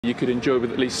you could enjoy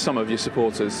with at least some of your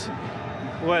supporters?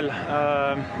 Well,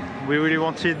 we really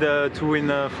wanted to win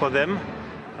for them,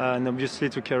 and obviously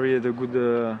to carry the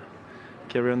good,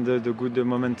 carry on the good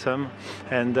momentum.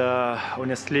 And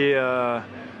honestly,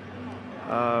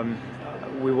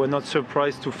 we were not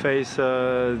surprised to face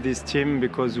this team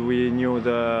because we knew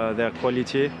their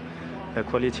qualities,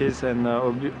 and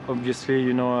obviously,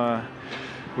 you know.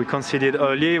 We conceded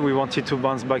early. We wanted to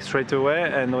bounce back straight away,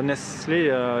 and honestly,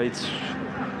 it's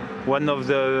one of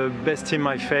the best teams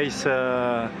I face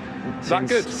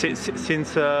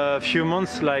since a few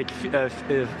months. Like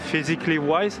physically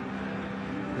wise,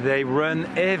 they run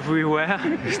everywhere.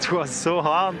 It was so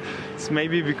hard. It's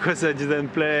maybe because I didn't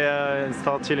play and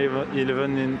start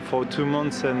 11 for 2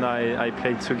 months, and I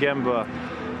played 2 games, but.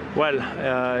 Well,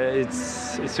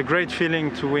 it's a great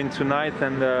feeling to win tonight,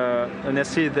 and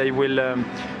honestly, they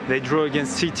drew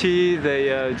against City,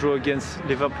 they drew against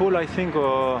Liverpool, I think,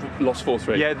 or lost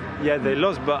 4-3. Yeah, they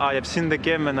lost, but I have seen the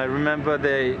game, and I remember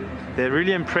they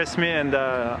really impressed me, and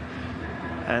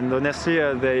honestly,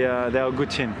 they are a good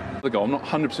team. The goal, I'm not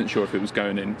 100% sure if it was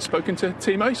going in. Spoken to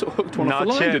Timo, he sort of hooked one off the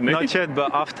line, didn't he? Not yet,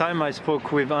 but half time I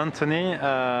spoke with Anthony,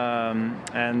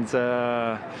 and.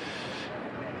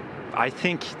 I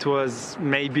think it was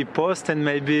maybe post and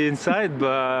maybe inside,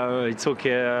 but it's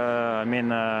okay. I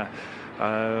mean, I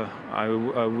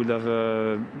would have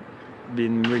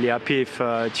been really happy if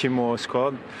Timo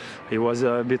scored. He was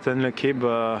a bit unlucky,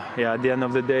 but yeah, at the end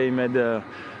of the day, he made a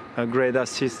great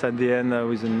assist at the end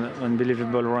with an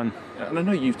unbelievable run. And I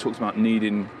know you've talked about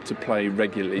needing to play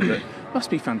regularly, but it must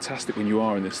be fantastic when you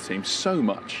are in this team. So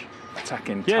much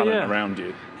attacking talent around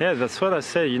you. Yeah, that's what I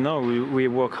say. You know, we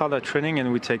work hard at training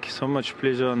and we take so much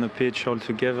pleasure on the pitch all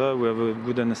together. We have a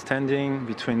good understanding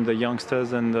between the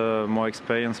youngsters and the more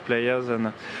experienced players,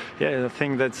 and yeah, I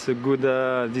think that's a good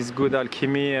this good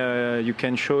alchemy. You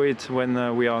can show it when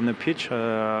we are on the pitch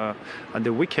at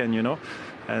the weekend, you know,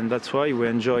 and that's why we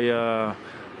enjoy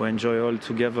all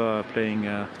together playing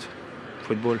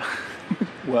football.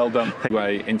 Well done.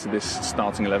 Way into this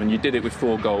starting 11. You did it with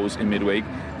 4 goals in midweek.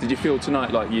 Did you feel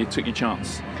tonight like you took your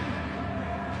chance?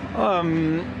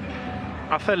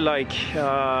 I felt like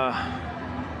I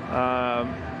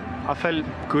felt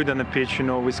good on the pitch, you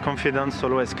know, with confidence,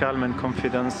 always calm and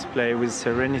confidence, play with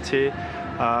serenity,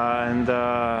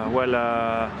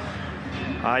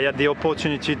 I had the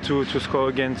opportunity to score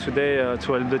again today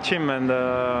to help the team, and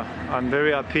I'm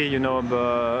very happy, you know.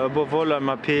 But above all, I'm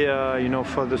happy, you know,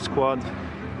 for the squad,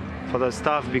 for the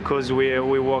staff, because we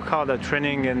work hard at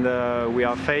training, and we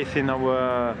have faith in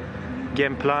our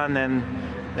game plan,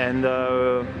 and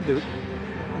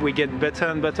we get better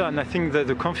and better. And I think that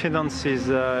the confidence is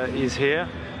here,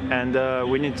 and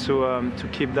we need to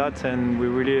keep that, and we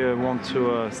really want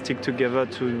to stick together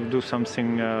to do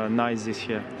something nice this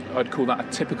year. I'd call that a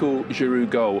typical Giroud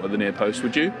goal at the near post,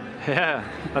 would you? Yeah,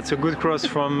 that's a good cross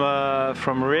from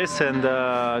Reece, and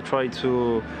try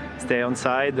to stay on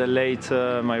side late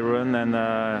my run, and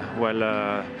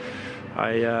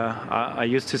I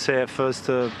used to say first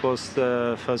post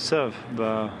first serve,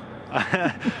 but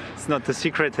it's not a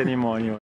secret anymore.